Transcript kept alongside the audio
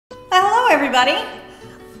everybody.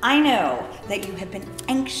 I know that you have been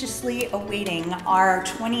anxiously awaiting our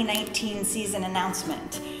 2019 season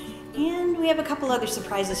announcement, and we have a couple other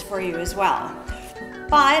surprises for you as well.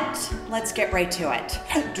 But let's get right to it.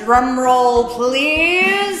 Drum roll,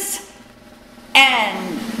 please.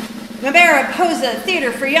 And the Mariposa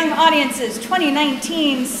Theater for Young Audiences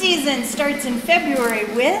 2019 season starts in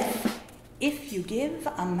February with If You Give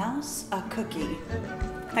a Mouse a Cookie.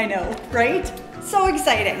 I know, right? So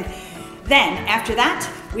exciting. Then after that,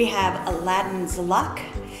 we have Aladdin's Luck.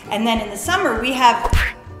 And then in the summer, we have,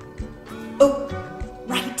 oh,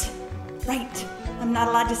 right. I'm not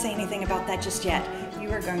allowed to say anything about that just yet.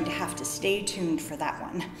 You are going to have to stay tuned for that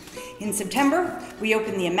one. In September, we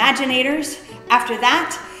open the Imaginators. After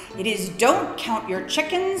that, it is Don't Count Your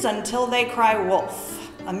Chickens Until They Cry Wolf,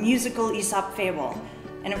 a musical Aesop fable.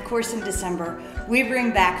 And of course in December, we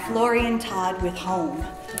bring back Florian Todd with Home.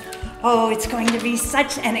 Oh, it's going to be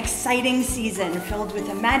such an exciting season filled with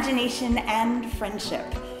imagination and friendship.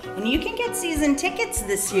 And you can get season tickets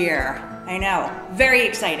this year. I know, very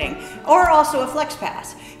exciting. Or also a Flex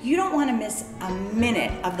Pass. You don't want to miss a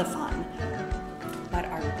minute of the fun. But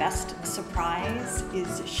our best surprise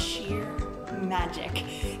is sheer magic.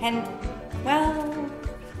 And, well,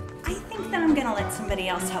 I think that I'm gonna let somebody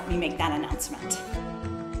else help me make that announcement.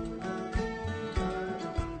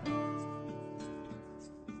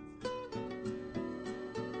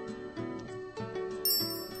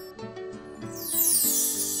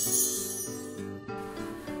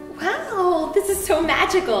 Wow, this is so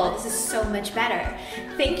magical. This is so much better.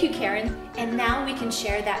 Thank you, Karen. And now we can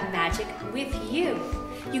share that magic with you.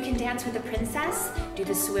 You can dance with a princess, do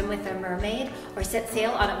the swim with a mermaid, or set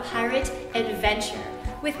sail on a pirate adventure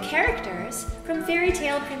with characters from Fairy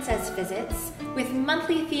Tale Princess Visits, with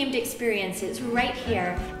monthly themed experiences right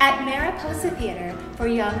here at Mariposa Theater for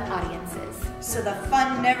Young Audiences. So the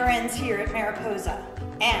fun never ends here at Mariposa.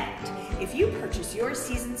 And if you purchase your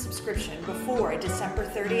season subscription before December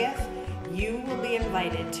 30th, you will be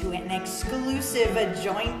invited to an exclusive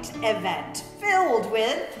joint event filled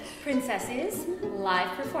with princesses, live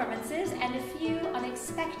performances, and a few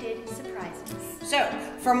unexpected surprises. So,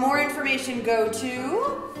 for more information, go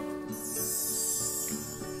to...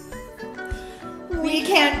 We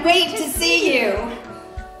can't wait to see you!